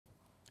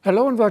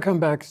Hello and welcome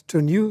back to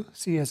a new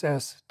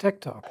CSS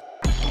Tech Talk.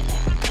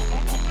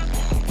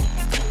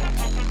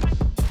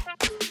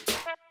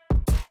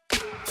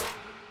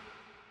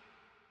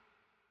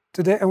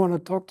 Today I want to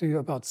talk to you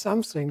about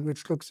something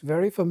which looks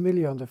very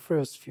familiar on the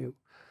first view,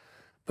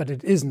 but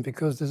it isn't,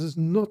 because this is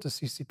not the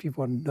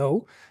CCP-1.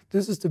 No,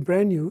 this is the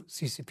brand new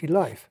CCP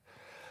Live.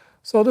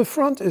 So the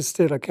front is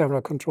still a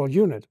camera control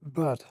unit,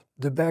 but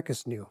the back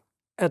is new.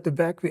 At the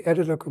back we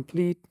added a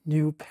complete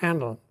new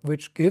panel,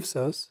 which gives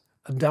us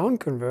a down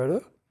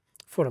converter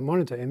for the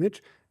monitor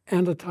image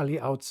and a tally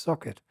out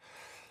socket.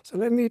 So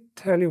let me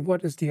tell you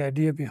what is the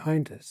idea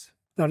behind this.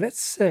 Now let's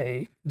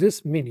say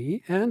this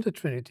Mini and the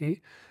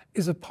Trinity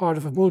is a part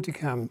of a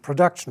multicam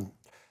production.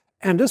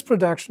 And this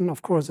production,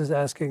 of course, is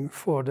asking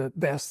for the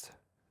best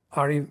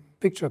ARRI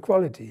picture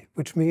quality,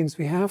 which means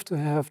we have to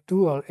have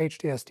dual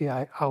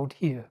HDSDI out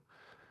here,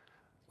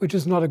 which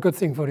is not a good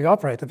thing for the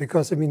operator,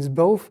 because it means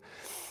both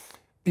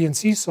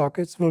BNC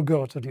sockets will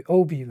go to the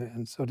OB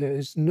band. So there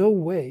is no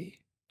way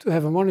to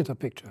have a monitor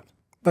picture.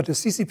 But the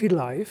CCP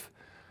Live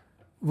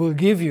will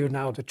give you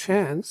now the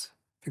chance,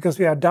 because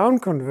we are down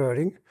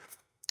converting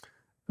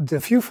the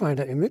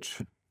viewfinder image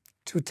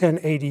to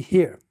 1080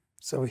 here.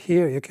 So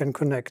here you can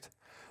connect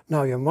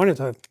now your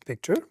monitor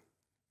picture,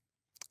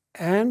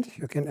 and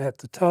you can add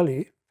the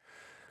tally,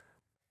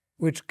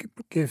 which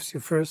gives you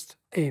first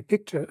a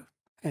picture,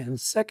 and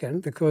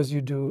second, because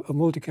you do a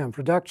multicam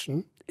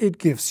production, it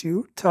gives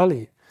you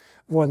tally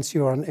once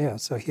you're on air.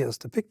 So here's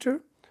the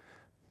picture,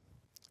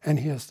 and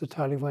here's the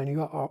tally when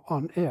you are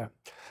on air.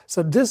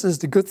 So this is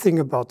the good thing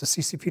about the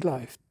CCP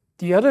Live.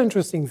 The other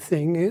interesting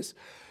thing is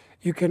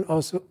you can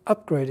also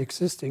upgrade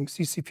existing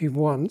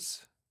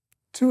CCP-1s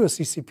to a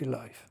CCP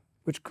Live,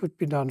 which could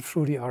be done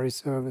through the ARRI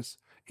service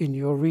in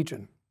your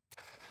region.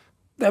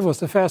 That was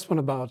the fast one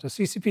about the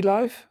CCP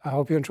Live. I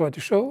hope you enjoyed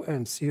the show,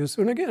 and see you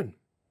soon again.